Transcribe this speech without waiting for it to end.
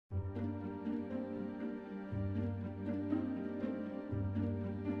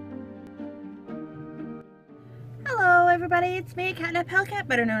everybody, it's me, Catnip HellCat,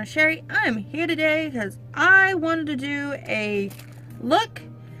 better known as Sherry. I'm here today because I wanted to do a look.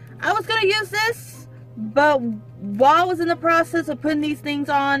 I was going to use this, but while I was in the process of putting these things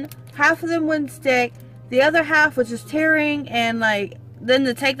on, half of them wouldn't stick, the other half was just tearing, and like, then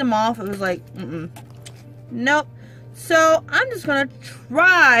to take them off, it was like, nope. So I'm just going to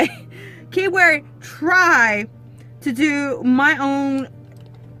try, keyword try, to do my own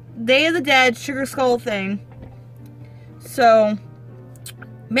Day of the Dead Sugarskull thing. So,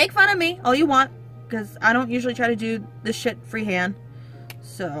 make fun of me all you want, because I don't usually try to do this shit freehand.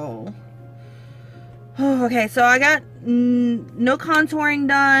 So, okay, so I got no contouring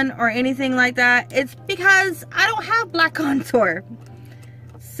done or anything like that. It's because I don't have black contour.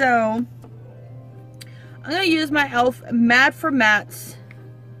 So, I'm going to use my e.l.f. Mad for Mattes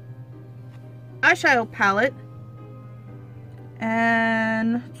eyeshadow palette.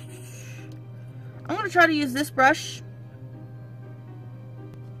 And I'm going to try to use this brush.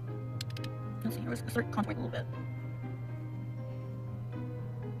 Let's see, let's start contouring a little bit.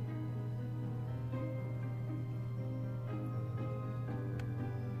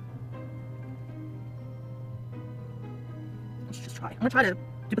 Let's just try. I'm going to try to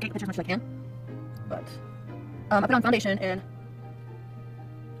duplicate the picture as much as I can. But, I put on foundation and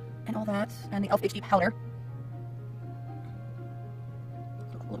all that, and the e.l.f. HD powder.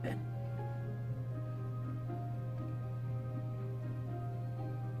 A little bit.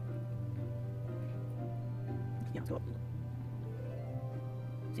 Yeah, let's go up.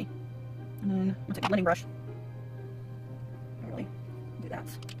 See? And then I'm gonna take a blending brush. Really do that.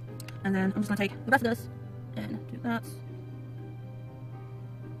 And then I'm just gonna take the rest of this and do that.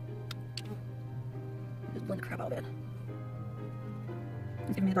 Just blend the crap out of it.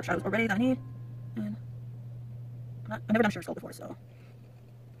 It's giving me the dark shadows already that I need. And I've never done Sugarskull before, so.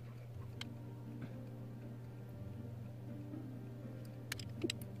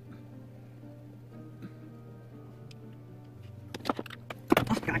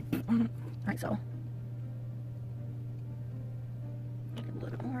 Alright, so get a little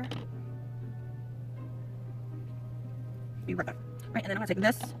bit more. Be right back. Right, and then I'm gonna take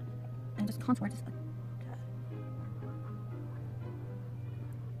this and just contour just like that.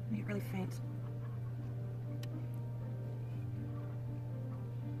 Make it really faint.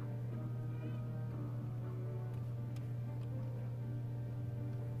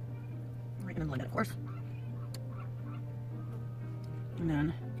 Right, and then blend it, of course. And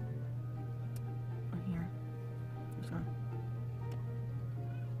then here, just gonna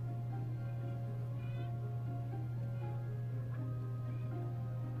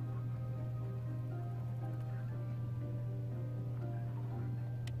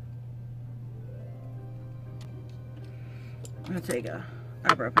I'm gonna take a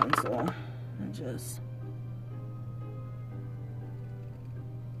eyebrow pencil and just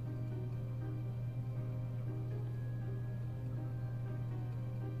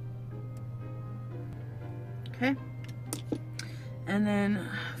okay, and then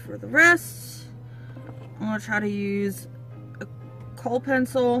for the rest, I'm gonna try to use a kohl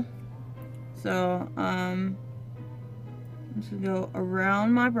pencil. So I'm just gonna go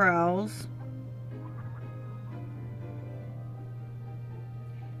around my brows.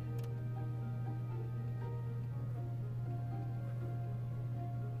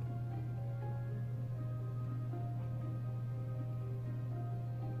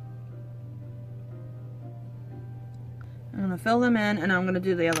 I'm going to fill them in, and I'm going to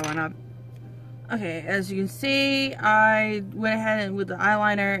do the other one up. Okay, as you can see, I went ahead with the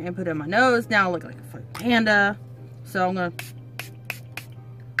eyeliner and put it in my nose. Now I look like a fucking panda. So I'm going to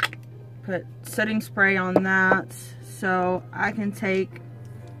put setting spray on that. So I can take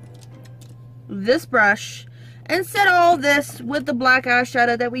this brush and set all this with the black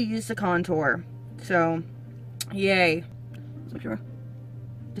eyeshadow that we used to contour. So, yay. Let's make sure.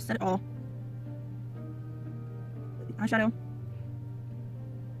 Just set it all. Eyeshadow.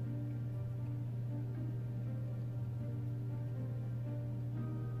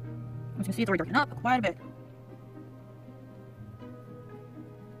 As you can see, it's already darkened up quite a bit.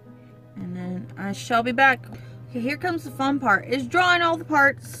 And then I shall be back. Okay, here comes the fun part, is drawing all the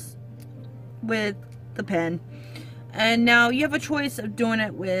parts with the pen. And now you have a choice of doing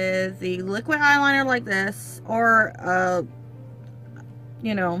it with the liquid eyeliner like this, or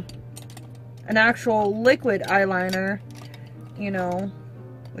you know, an actual liquid eyeliner, you know,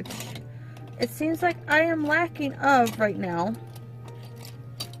 which it seems like I am lacking of right now.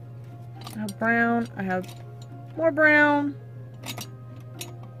 I have brown, I have more brown.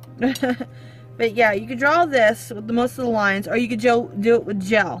 But yeah, you could draw this with most of the lines, or you could do it with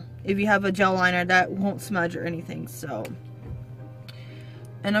gel. if you have a gel liner that won't smudge or anything. So,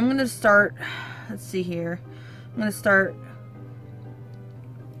 and I'm gonna start, let's see here, I'm gonna start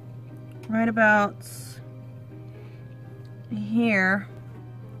right about here,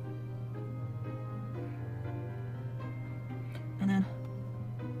 and then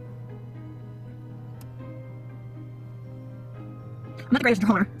I'm not the greatest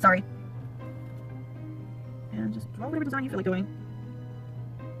drawer, sorry. And just draw whatever design you feel like doing.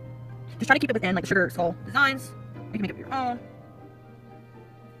 Just try to keep it within like the Sugarskull designs. You can make it your own.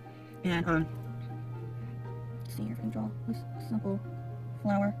 And let's see here if I can draw this simple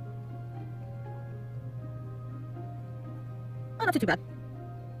flower. Oh, not too bad.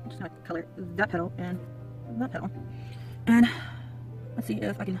 I'm just gonna color that petal and that petal. And let's see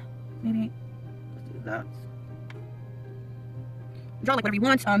if I can maybe let's do that. Draw like whatever you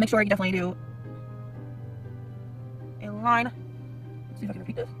want. Make sure you definitely do a line. Let's see if I can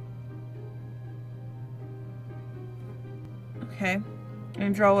repeat this. Okay,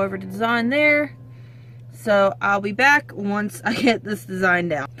 and draw over the design there. So I'll be back once I get this design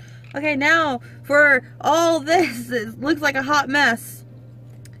down. Okay, now for all this, it looks like a hot mess.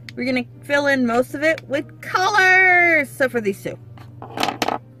 We're gonna fill in most of it with colors. So for these two,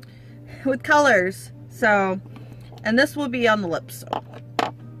 with colors. So, and this will be on the lips. So.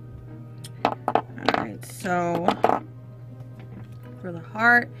 Alright, so for the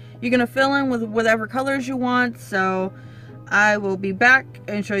heart, you're gonna fill in with whatever colors you want. So I will be back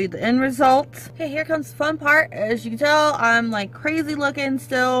and show you the end result. Okay, here comes the fun part. As you can tell, I'm like crazy looking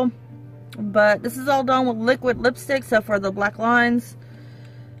still, but this is all done with liquid lipstick except for the black lines.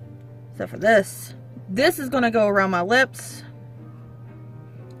 Except for this. This is gonna go around my lips.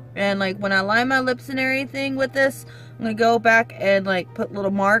 And like when I line my lips and everything with this, I'm gonna go back and like put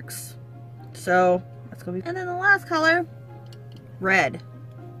little marks. So that's gonna be. And then the last color, red.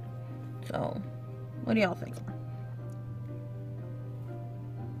 So what do y'all think?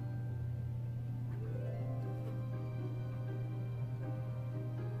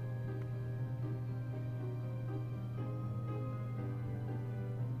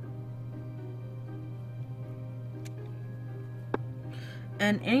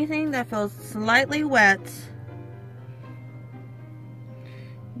 And anything that feels slightly wet,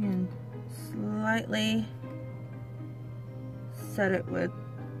 you can slightly set it with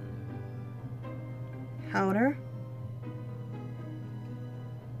powder.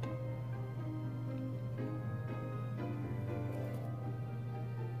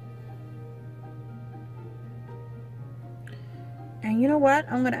 And you know what?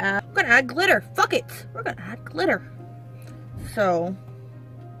 I'm gonna add glitter. Fuck it. We're gonna add glitter. So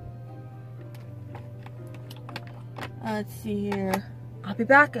let's see here. I'll be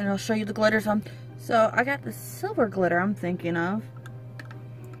back and I'll show you the glitters. So I got the silver glitter I'm thinking of.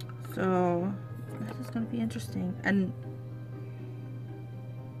 So this is gonna be interesting. And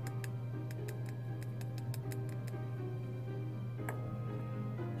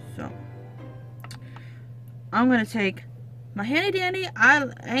so I'm gonna take my handy dandy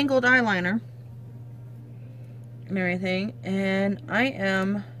angled eyeliner and everything, and I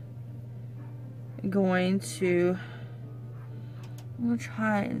am going to I'm gonna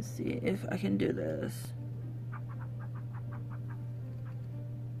try and see if I can do this.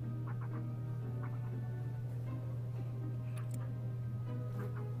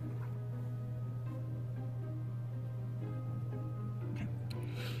 Okay.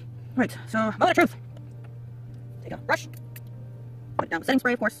 Right, so moment of truth. Take a brush, put it down with setting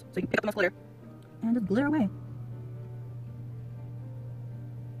spray, of course, so you can pick up the most glitter, and just glitter away.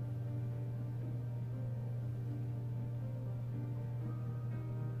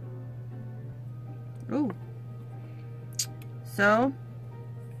 Ooh. So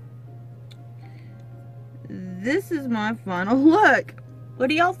this is my final look. What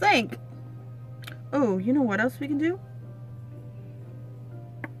do y'all think? Oh, you know what else we can do?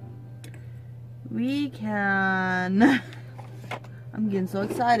 We can I'm getting so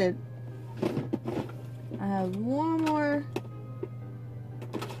excited. I have one more,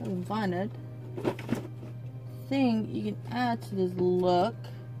 I can find it, thing you can add to this look.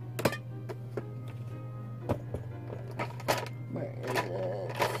 Where is it?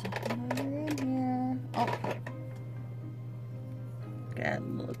 Over in here. Oh, got a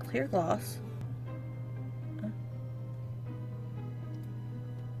little clear gloss.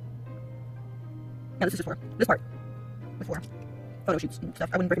 Yeah, this is just for this part. Before photo shoots and stuff.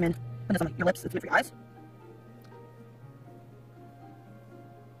 I wouldn't recommend putting this on your lips. It's good for your eyes.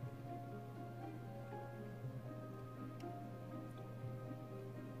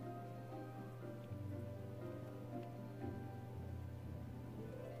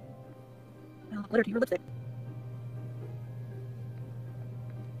 glitter to your lipstick.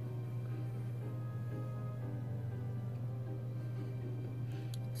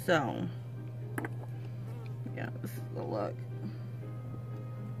 So, yeah, this is the look.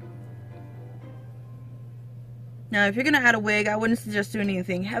 Now, if you're going to add a wig, I wouldn't suggest doing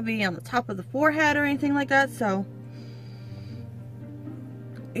anything heavy on the top of the forehead or anything like that, so,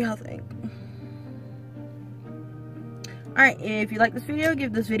 yeah, I think. Alright, if you like this video,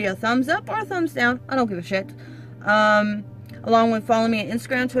 give this video a thumbs up or a thumbs down. I don't give a shit. Along with following me on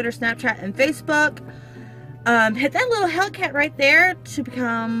Instagram, Twitter, Snapchat, and Facebook. Hit that little HellCat right there to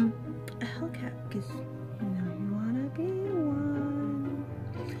become a HellCat, because you know you want to be one.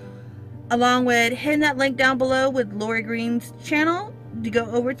 Along with hitting that link down below with Lori Green's channel to go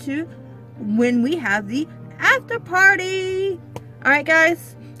over to when we have the after party. Alright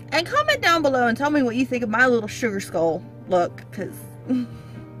guys, and comment down below and tell me what you think of my little sugar skull look, because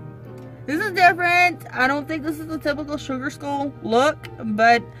this is different. I don't think this is the typical sugar skull look,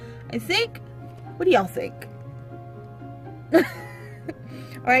 but I think, what do y'all think?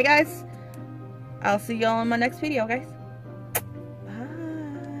 Alright guys, I'll see y'all in my next video, guys. Bye.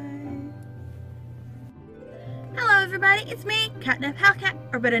 Hello everybody, it's me, Catnip HellCat,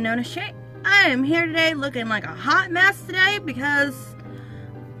 or better known as Shay. I am here today looking like a hot mess today because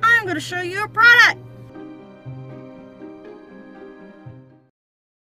I'm going to show you a product.